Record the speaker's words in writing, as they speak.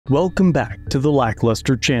Welcome back to the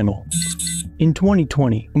LackLuster channel. In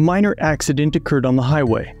 2020, a minor accident occurred on the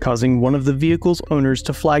highway, causing one of the vehicle's owners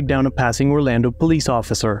to flag down a passing Orlando police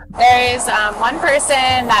officer. There is one person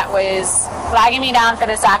that was flagging me down for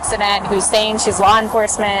this accident who's saying she's law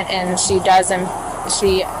enforcement, and she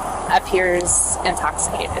appears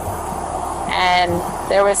intoxicated. And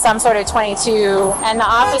there was some sort of 22, and the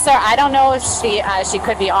officer, I don't know if she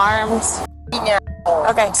could be armed. Yeah.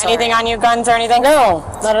 Okay, anything on you, guns or anything? No,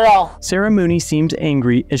 not at all. Sarah Mooney seems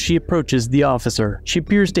angry as she approaches the officer. She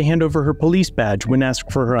appears to hand over her police badge when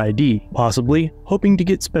asked for her ID, possibly hoping to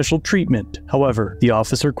get special treatment. However, the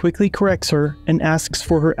officer quickly corrects her and asks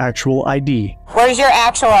for her actual ID. Where's your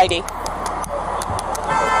actual ID?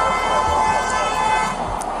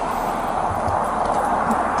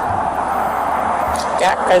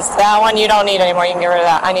 Yeah, because that one you don't need anymore. You can get rid of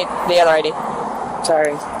that. I need the other ID.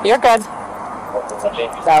 Sorry. You're good.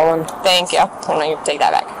 That one. Thank you. I'm going to take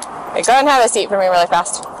that back. Okay, go ahead and have a seat for me really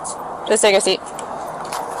fast. Just take a seat.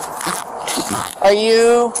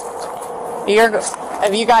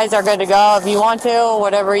 If you guys are good to go, if you want to,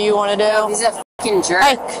 whatever you want to do. He's a fucking jerk.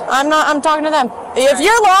 Hey, I'm talking to them. If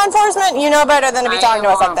you're law enforcement, you know better than to be talking to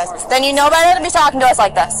us like this. Then you know better than to be talking to us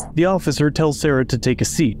like this. The officer tells Sarah to take a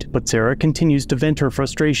seat, but Sarah continues to vent her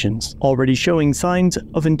frustrations, already showing signs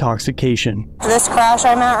of intoxication. This crash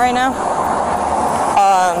I'm at right now,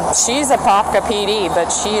 she's Apopka PD, but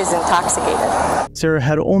she is intoxicated. Sarah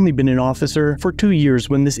had only been an officer for 2 years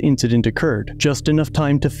when this incident occurred, just enough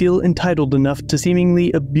time to feel entitled enough to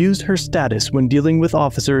seemingly abuse her status when dealing with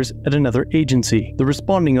officers at another agency. The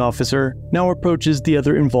responding officer now approaches the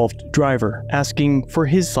other involved driver, asking for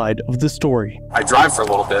his side of the story. I drive for a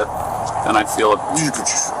little bit, and I feel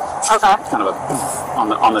kind of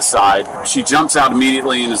on the side. She jumps out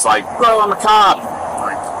immediately and is like, "Bro, I'm a cop."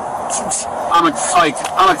 I'm a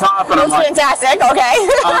cop, and I'm like, fantastic. Okay.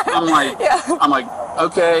 I'm like,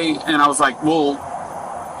 okay, and I was like, well,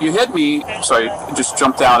 you hit me, so I just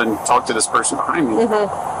jumped out and talked to this person behind me.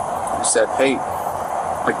 I said, hey,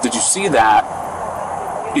 like, did you see that?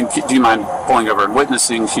 And do you mind pulling over and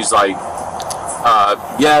witnessing? She's like,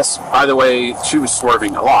 yes, by the way, she was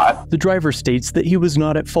swerving a lot. The driver states that he was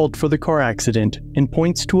not at fault for the car accident and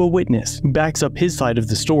points to a witness who backs up his side of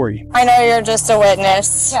the story. I know you're just a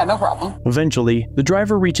witness. Yeah, no problem. Eventually, the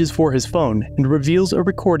driver reaches for his phone and reveals a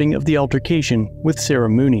recording of the altercation with Sarah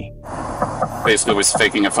Mooney. Basically was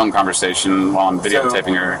faking a phone conversation while I'm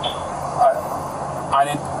videotaping her.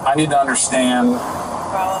 I need to understand.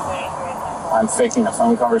 I'm faking a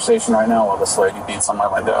phone conversation right now while this lady beats on my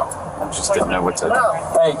window. I just didn't know what to do.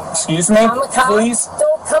 Hey, excuse me? Please?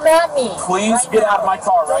 Don't come at me. Please get out of my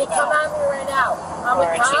car right now. Don't come at me right now. I'm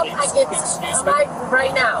a cop. Come at me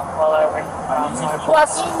right now.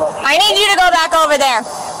 I need you to go back over there.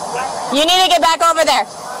 You need to get back over there.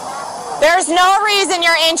 There's no reason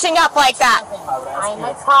you're inching up like that. I'm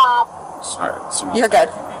a cop. Sorry. You're good.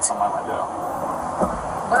 Beats on my window.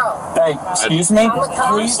 Hey, excuse me?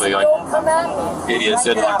 Honestly, don't come at me. Idiots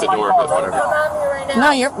didn't lock the door, but whatever. Come at me right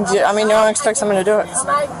now. No, no one expects someone to do it. Come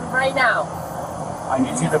at me right now. I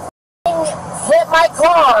need you to hit my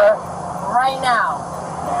car right now.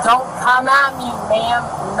 Don't come at me, ma'am.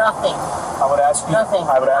 Nothing. I would ask you. Nothing.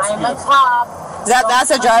 I'm a cop.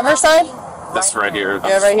 That's a driver's side? This right here.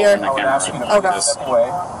 Yeah, right here. I would ask you to okay. this way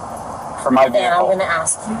for my vehicle. And I'm going to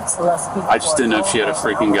ask you to let people. I just didn't know if she had a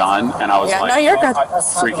freaking gun, and I was like, no, you're good.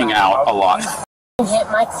 Freaking out a lot. Hit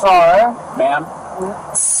my car. Ma'am?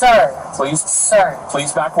 Sir. Please? Sir.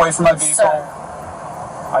 Please back away from my vehicle. Sir.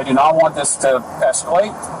 I do not want this to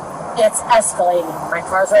escalate. It's escalating. My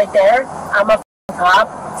car's right there. I'm a cop.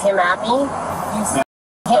 Came at me.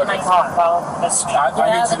 You hit my car.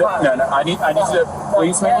 I need you to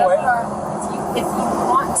please make away. If you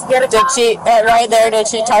want to get a cop. Did she, right there, did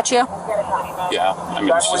she touch you? Yeah, I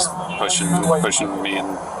mean, it's just pushing me, and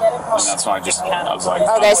that's why I was like,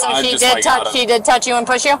 okay, so she did touch you and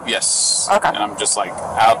push you? Yes. Okay. And I'm just like,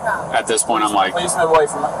 out at this point, I'm like, please move away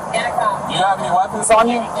from it. Do you have any weapons on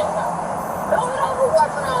you? No, I don't have a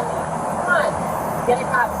weapon on me. Come on. Get a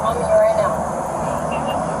cop on me right now.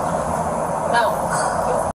 No.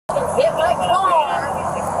 You hit my car,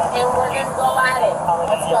 and we're going to go at it.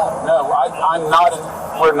 Let's go. No, I'm not.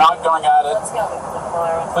 We're not going at it. Let's go.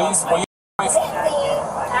 Please, will you? As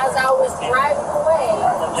I was driving away,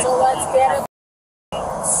 so let's get a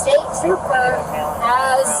state trooper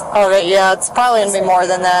as Okay, yeah, it's probably gonna be more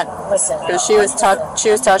than that. Listen. Because she was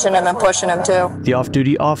touching him and pushing him too. The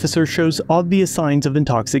off-duty officer shows obvious signs of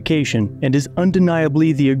intoxication and is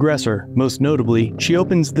undeniably the aggressor. Most notably, she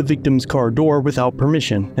opens the victim's car door without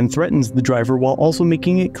permission and threatens the driver while also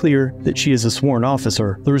making it clear that she is a sworn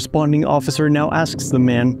officer. The responding officer now asks the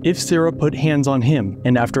man if Sarah put hands on him,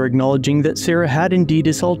 and after acknowledging that Sarah had indeed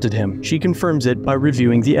assaulted him, she confirms it by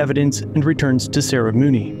reviewing the evidence and returns to Sarah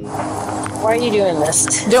Mooney. Why are you doing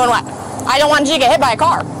this? Doing what? I don't want you to get hit by a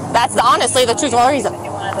car. That's honestly the truthful reason.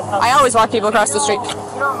 I always walk people across the street.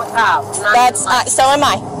 I'm a cop. That's so am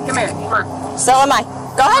I. Come here. Come on. So am I.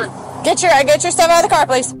 Go ahead. Get your stuff out of the car,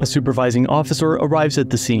 please. A supervising officer arrives at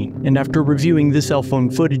the scene, and after reviewing the cell phone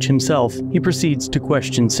footage himself, he proceeds to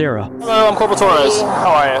question Sarah. Hello, I'm Corporal Torres.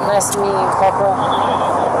 How are you? Nice to meet you, Corporal.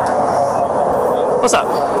 What's up?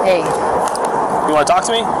 Hey. You want to talk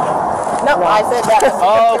to me? No, I said that.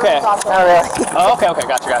 Oh, okay. Not really. Oh, okay,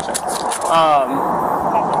 gotcha.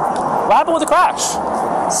 What happened with the crash?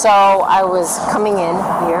 So I was coming in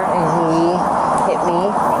here and he hit me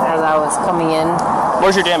as I was coming in.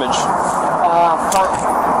 Where's your damage? Front.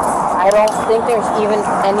 I don't think there's even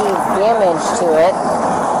any damage to it.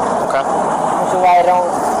 Okay. Which is why I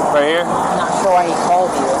don't. Right here? I'm not sure why he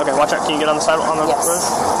called you. Okay, watch out. Can you get on the side on the Yes. road?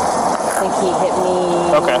 I think he hit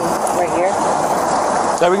me. Okay. Right here.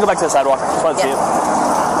 So we can go back to the sidewalk. Just want to see it.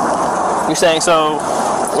 You're saying, so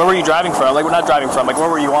where were you driving from? Like, we're not driving from. Like, where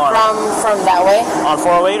were you on? From that way. On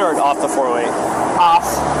 408 or off the 408? Off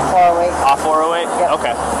 408. Off 408? Yep.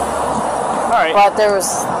 Okay. All right. But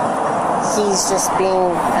he's just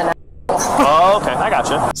being an. Oh, okay. I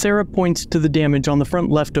gotcha. Sarah points to the damage on the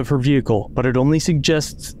front left of her vehicle, but it only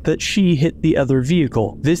suggests that she hit the other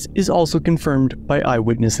vehicle. This is also confirmed by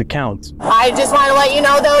eyewitness accounts. I just want to let you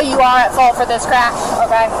know, though, you are at fault for this crash,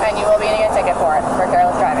 okay? And you will be getting a ticket for it, for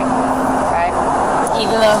careless driving, okay?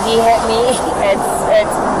 Even though he hit me,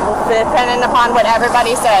 It's dependent upon what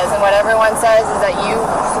everybody says, and what everyone says is that you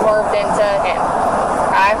swerved into him,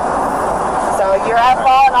 okay? So you're at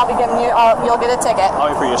fault, and I'll be giving you, you'll get a ticket. I'll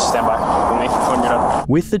wait for you to stand by with me when you're done.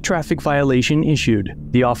 With the traffic violation issued,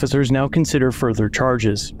 the officers now consider further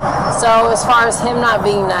charges. So as far as him not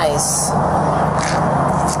being nice,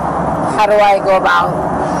 how do I go about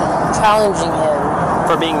challenging him?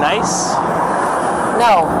 For being nice?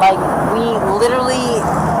 No, like we literally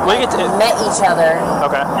met each other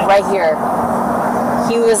Okay. right here.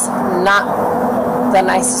 He was not the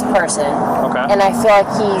nicest person. Okay. And I feel like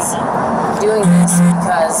he's doing this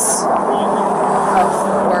because of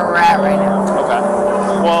where we're at right now. Okay.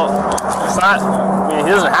 Well, it's not. I mean,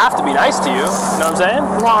 he doesn't have to be nice to you. You know what I'm saying?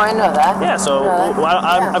 No, I know that. Yeah. So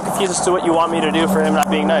I'm confused as to what you want me to do for him not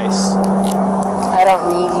being nice. I don't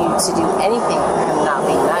need you to do anything for him not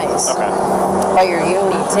being nice. Okay. But you're giving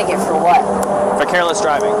me a ticket for what? For careless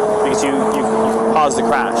driving, because you caused the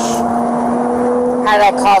crash. How did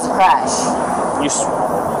I cause a crash?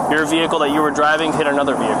 Your vehicle that you were driving hit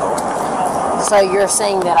another vehicle. So you're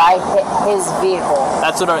saying that I hit his vehicle?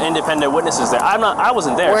 That's what our independent witness is there. I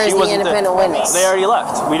wasn't there. Where's She the wasn't independent there. witness? They already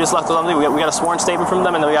left. We just left it on the. We got a sworn statement from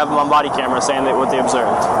them, and then we have them on body camera saying that what they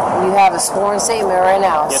observed. You have a sworn statement right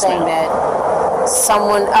now Yes, saying ma'am. that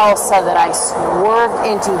someone else said that I swerved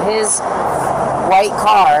into his white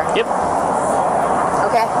car. Yep.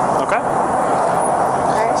 Okay. Okay.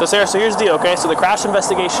 So Sarah, so here's the deal, okay? So the crash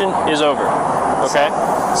investigation is over, okay?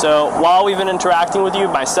 So while we've been interacting with you,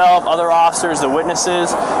 myself, other officers, the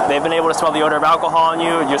witnesses, they've been able to smell the odor of alcohol on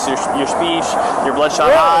you, just your speech, your bloodshot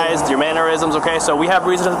eyes, your mannerisms, okay? So we have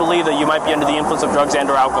reason to believe that you might be under the influence of drugs and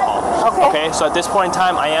or alcohol. Okay. So at this point in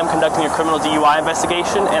time, I am conducting a criminal DUI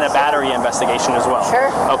investigation and a battery investigation as well. Sure.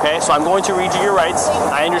 Okay, so I'm going to read you your rights.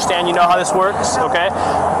 I understand you know how this works, okay?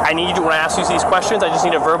 I need you, when I ask you these questions, I just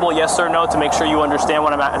need a verbal yes or no to make sure you understand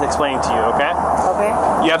what I'm explaining to you, okay? Okay.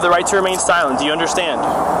 You have the right to remain silent. Do you understand?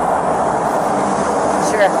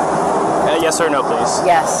 Sure. Yes or no, please.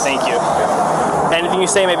 Yes. Thank you. Anything you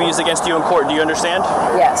say may be used against you in court. Do you understand?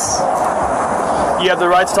 Yes. You have the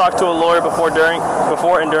right to talk to a lawyer before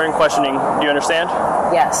and during questioning. Do you understand?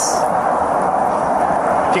 Yes.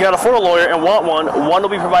 If you can afford a lawyer and want one will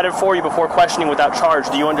be provided for you before questioning without charge.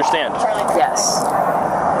 Do you understand? Yes.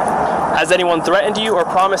 Has anyone threatened you or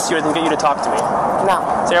promised you to get you to talk to me?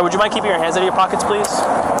 No. Sarah, would you mind keeping your hands out of your pockets, please?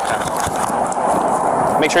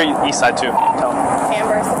 Make sure you east side too.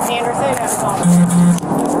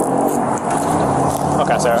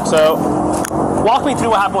 Okay, Sarah. So, walk me through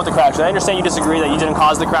what happened with the crash. I understand you disagree that you didn't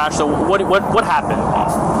cause the crash. So, what happened?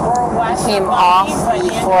 I came off the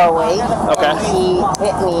 408. Okay. And he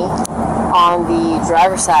hit me on the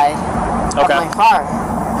driver's side of Okay. my car.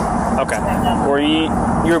 Okay. Were you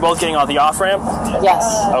were both getting off the off ramp? Yes.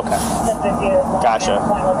 Okay. Gotcha.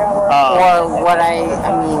 Or what I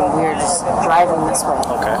mean, we were just driving this way.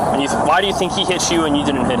 Okay. And why do you think he hit you and you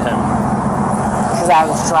didn't hit him? Because I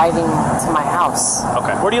was driving to my house.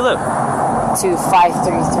 Okay. Where do you live? To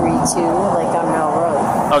 5332 Lake Mill Road.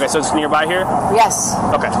 Okay, so it's nearby here? Yes.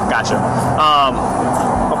 Okay, gotcha.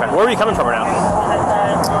 Okay, where were you coming from right now?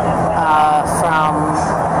 From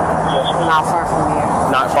not far from here.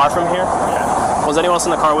 Not far from here? Okay. Was anyone else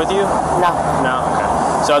in the car with you? No. No? Okay.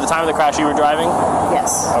 So at the time of the crash, you were driving?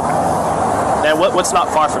 Yes. Okay. Then what's not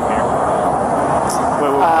far from here?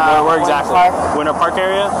 Where exactly? Winter Park. Winter Park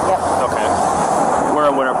area? Yep. Okay. We're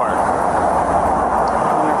in Winter Park.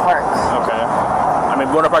 Winter Park. Okay. I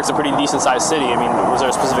mean, Winter Park's a pretty decent-sized city. I mean, was there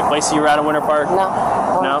a specific place you were at in Winter Park? No.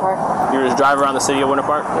 No? Park. You were just driving around the city of Winter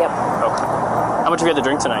Park? Yep. Okay. How much have you had to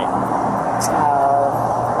drink tonight?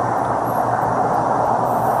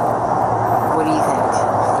 What do you think?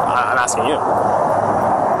 I'm asking you.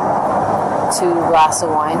 2 glasses of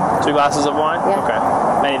wine. 2 glasses of wine? Yeah. Okay.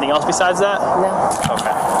 Anything else besides that? No.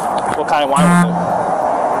 Okay. What kind of wine was it?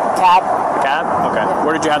 Cab. A cab? Okay. Yeah.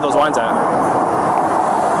 Where did you have those wines at?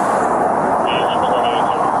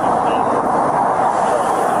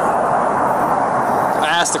 I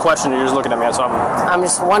asked the question, you're just looking at me, so I'm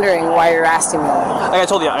just wondering why you're asking me. Like I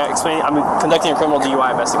told you, I'm conducting a criminal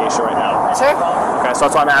DUI investigation right now. Sure. Okay, so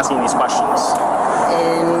that's why I'm asking these questions.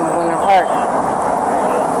 In Winter Park.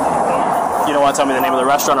 You don't want to tell me the name of the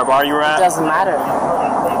restaurant or bar you were It at? doesn't matter.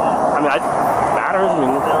 I mean, it matters. I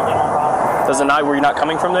mean, does it not? Were you not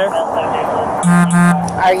coming from there?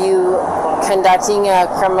 Are you conducting a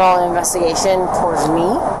criminal investigation towards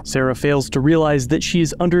me? Sarah fails to realize that she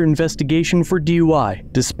is under investigation for DUI,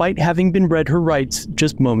 despite having been read her rights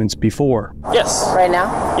just moments before. Yes. Right now?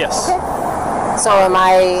 Yes. Okay. So am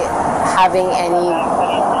I having any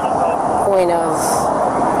point of,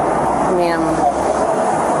 I mean,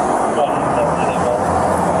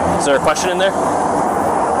 Is there a question in there?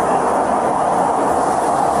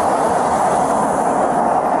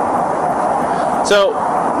 So,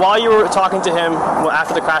 while you were talking to him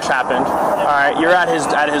after the crash happened, all right, you're at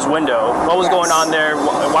his window. What was going on there?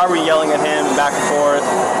 Why were you yelling at him back and forth?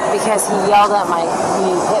 because he yelled at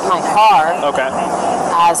he hit my car. Okay.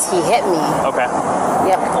 As he hit me. Okay.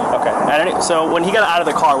 Yep. Okay. So when he got out of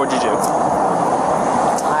the car, what'd you do?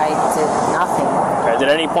 I did nothing. Okay. Did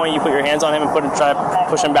at any point you put your hands on him and try to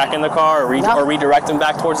push him back in the car, or redirect him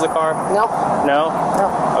back towards the car? Nope. No?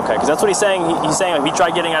 No. Okay, because that's what he's saying. He's saying he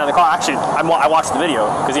tried getting out of the car. Actually, I watched the video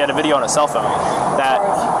because he had a video on his cell phone that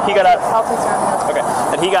he got out. I'll take time. Okay,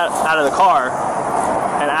 that he got out of the car,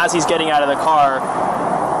 and as he's getting out of the car,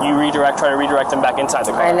 you try to redirect him back inside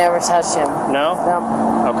the car. I never touched him. No? No.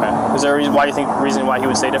 Okay. Is there a reason why he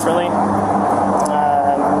would say differently?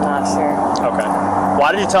 I'm not sure. Okay.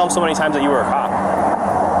 Why did you tell him so many times that you were a cop?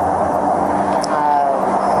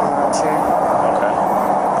 I'm not sure. Okay.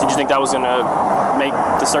 Did you think that was going to make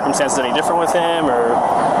the circumstances any different with him, or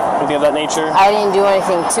anything of that nature? I didn't do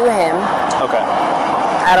anything to him. Okay.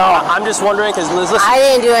 At all. I'm just wondering, because listen, I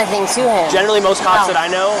didn't do anything to him. generally most cops No. that I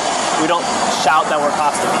know, we don't shout that we're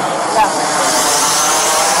cops to people. No. You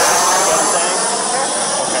know what I'm saying?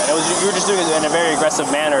 Okay. You were just doing it in a very aggressive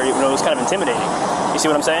manner. It was kind of intimidating. You see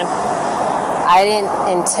what I'm saying? I didn't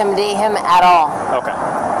intimidate him at all. Okay.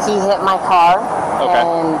 He hit my car, Okay.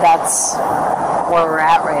 and that's where we're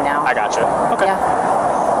at right now. I gotcha. Okay. Yeah.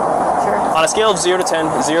 Sure. On a scale of 0 to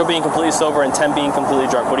 10, 0 being completely sober and 10 being completely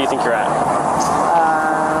drunk, what do you think you're at?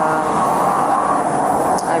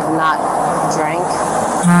 I've not drank.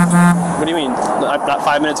 What do you mean? Not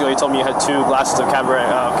 5 minutes ago, you told me you had 2 glasses of cab.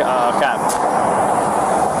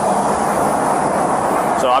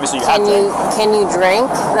 So obviously you have to. Can you drink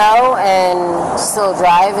though and still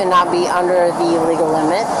drive and not be under the legal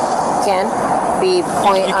limit? You can be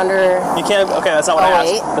under. You can't. Okay, that's not what I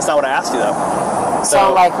asked. That's not what I asked you though.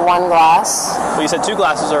 So like 1 glass. So you said 2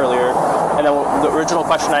 glasses earlier, and then the original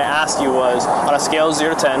question I asked you was, on a scale of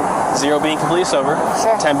 0 to 10, 0 being completely sober,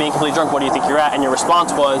 Sure. 10 being completely drunk, what do you think you're at? And your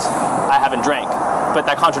response was, I haven't drank. But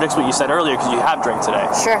that contradicts what you said earlier because you have drank today.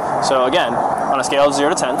 Sure. So again, on a scale of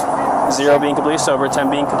 0 to 10, 0 being completely sober,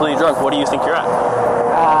 10 being completely drunk, what do you think you're at?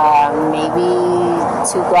 Maybe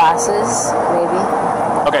 2 glasses, maybe.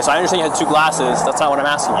 Okay, so I understand you had 2 glasses. That's not what I'm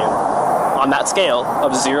asking you. On that scale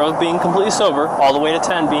of 0 being completely sober, all the way to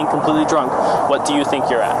 10 being completely drunk, what do you think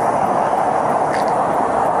you're at?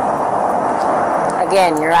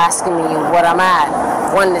 Again, you're asking me what I'm at.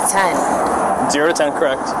 1 to 10. 0 to 10,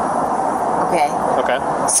 correct. Okay. Okay.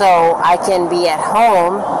 So I can be at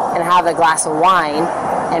home and have a glass of wine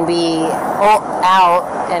and be out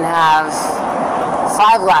and have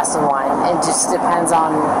 5 glasses of wine. It just depends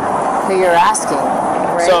on who you're asking,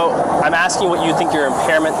 right? So I'm asking what you think your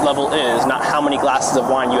impairment level is, not how many glasses of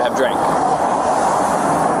wine you have drank.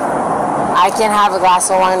 I can have a glass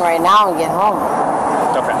of wine right now and get home.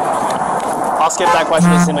 Okay. I'll skip that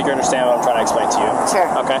question. It seems like you understand what I'm trying to explain to you. Sure.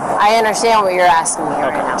 Okay. I understand what you're asking me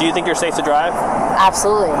right now. Do you think you're safe to drive?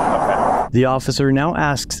 Absolutely. Okay. The officer now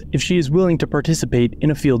asks if she is willing to participate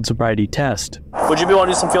in a field sobriety test. Would you be willing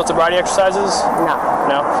to do some field sobriety exercises? No.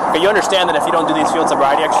 No? Okay, you understand that if you don't do these field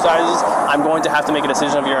sobriety exercises, I'm going to have to make a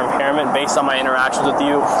decision of your impairment based on my interactions with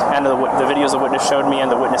you and the videos the witness showed me and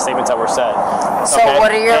the witness statements that were said. So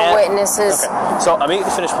what are your witnesses? Okay. So let me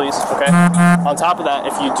finish, please. Okay. On top of that,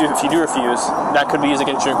 if you do refuse, that could be used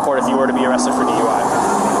against you in court if you were to be arrested for DUI.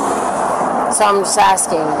 So I'm just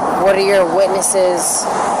asking, what are your witnesses?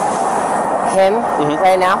 Him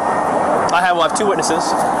right now? I have 2 witnesses,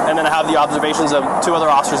 and then I have the observations of 2 other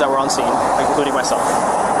officers that were on scene, including myself.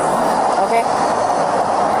 Okay.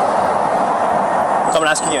 So I'm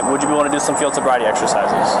going to ask you again, would you be willing to do some field sobriety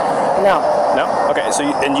exercises? No. No? Okay, so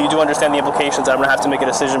you do understand the implications that I'm going to have to make a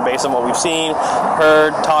decision based on what we've seen,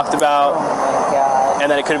 heard, talked about, Oh my God.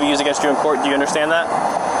 and that it could be used against you in court. Do you understand that?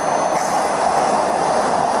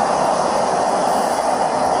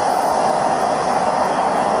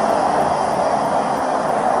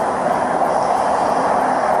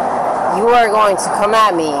 You are going to come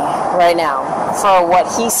at me right now for what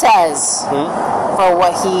he says, for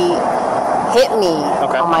what he hit me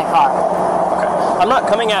on my car. Okay. I'm not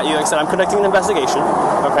coming at you. Like I said, I'm conducting an investigation.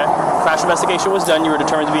 Okay. Crash investigation was done. You were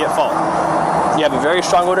determined to be at fault. You have a very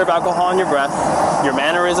strong odor of alcohol in your breath. Your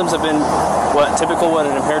mannerisms have been what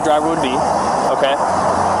an impaired driver would be. Okay.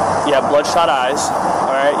 You have bloodshot eyes.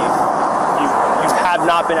 All right. You have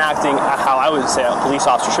not been acting how I would say a police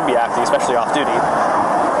officer should be acting, especially off duty.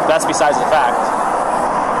 That's besides the fact.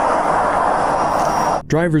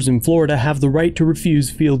 Drivers in Florida have the right to refuse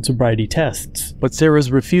field sobriety tests, but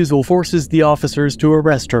Sarah's refusal forces the officers to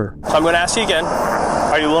arrest her. So I'm going to ask you again,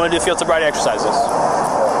 are you willing to do field sobriety exercises?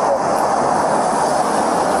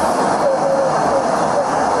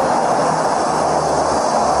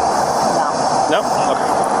 No? Okay.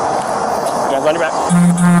 You guys on your back.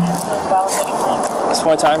 At this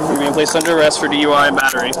point in time, you're being placed under arrest for DUI and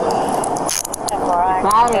battery.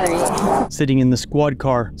 Sitting in the squad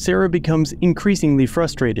car, Sarah becomes increasingly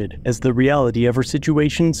frustrated as the reality of her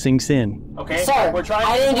situation sinks in. Okay, Sir, we're trying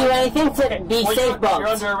I didn't do anything to be safe, You're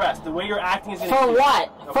under arrest. The way you're acting is going to For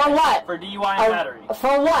what? Okay. For what? For DUI and battery.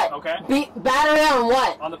 For what? Okay. Battery on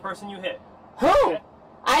what? On the person you hit. Who? Okay.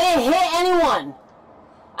 I didn't hit anyone.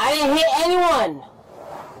 I didn't hit anyone.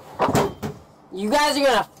 You guys are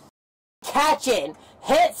gonna catch it.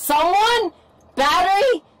 Hit someone?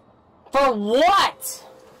 Battery? For what?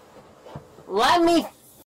 Let me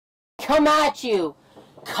come at you.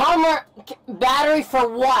 Battery for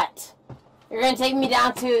what? You're gonna take me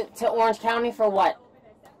down to Orange County for what?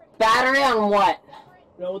 Battery on what?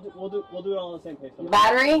 No, we'll do it all on the same page.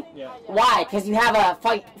 Battery? Yeah. Why? Because you have a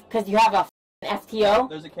FTO?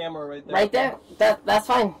 There's a camera right there. Right there? That's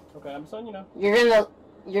fine. Okay, I'm just letting you know.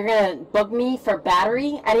 You're gonna book me for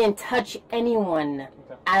battery? I didn't touch anyone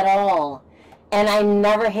at all. And I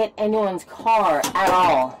never hit anyone's car at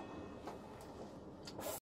all.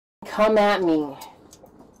 Come at me.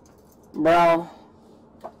 Bro.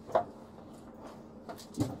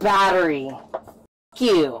 Battery. F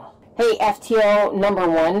you. Hey, FTO number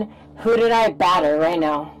 1, who did I batter right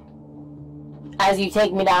now? As you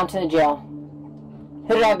take me down to the jail.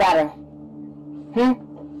 Who did I batter?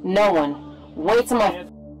 No one. Wait till my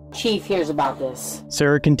chief hears about this.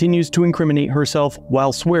 Sarah continues to incriminate herself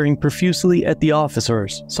while swearing profusely at the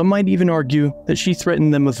officers. Some might even argue that she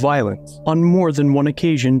threatened them with violence on more than one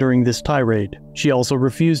occasion during this tirade. She also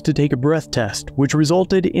refused to take a breath test, which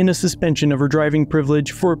resulted in a suspension of her driving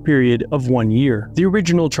privilege for a period of 1 year. The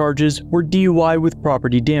original charges were DUI with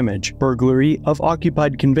property damage, burglary of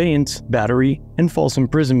occupied conveyance, battery, and false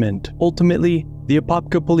imprisonment. Ultimately, the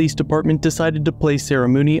Apopka Police Department decided to place Sarah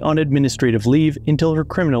Mooney on administrative leave until her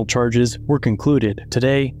criminal charges were concluded.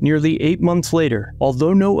 Today, nearly 8 months later,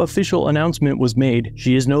 although no official announcement was made,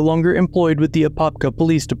 she is no longer employed with the Apopka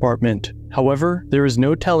Police Department. However, there is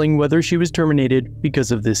no telling whether she was terminated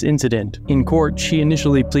because of this incident. In court, she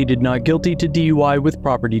initially pleaded not guilty to DUI with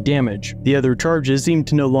property damage. The other charges seemed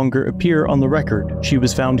to no longer appear on the record. She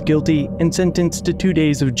was found guilty and sentenced to 2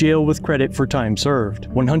 days of jail with credit for time served,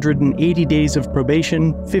 180 days of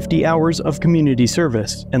probation, 50 hours of community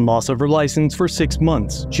service, and loss of her license for 6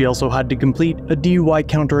 months. She also had to complete a DUI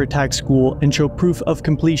counterattack school and show proof of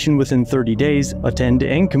completion within 30 days, attend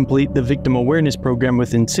and complete the victim awareness program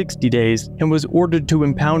within 60 days, days and was ordered to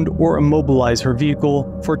impound or immobilize her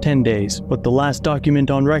vehicle for 10 days, but the last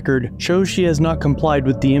document on record shows she has not complied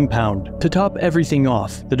with the impound. To top everything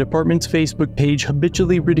off, the department's Facebook page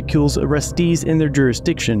habitually ridicules arrestees in their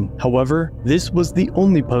jurisdiction. However, this was the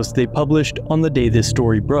only post they published on the day this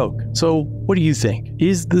story broke. So, what do you think?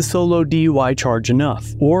 Is the solo DUI charge enough?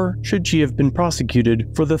 Or should she have been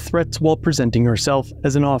prosecuted for the threats while presenting herself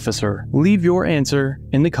as an officer? Leave your answer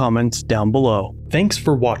in the comments down below. Thanks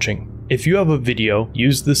for watching. If you have a video,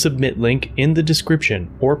 use the submit link in the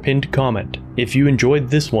description or pinned comment. If you enjoyed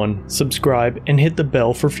this one, subscribe and hit the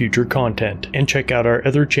bell for future content, and check out our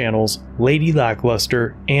other channels, Lady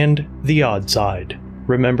LackLuster and The Odd Side.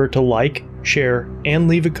 Remember to like, share, and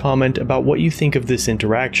leave a comment about what you think of this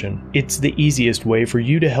interaction. It's the easiest way for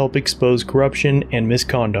you to help expose corruption and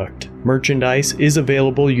misconduct. Merchandise is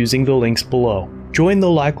available using the links below. Join the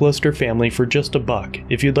LackLuster family for just $1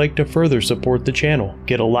 if you'd like to further support the channel.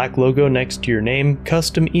 Get a Lack logo next to your name,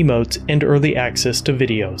 custom emotes, and early access to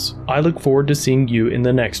videos. I look forward to seeing you in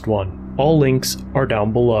the next one. All links are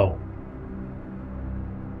down below.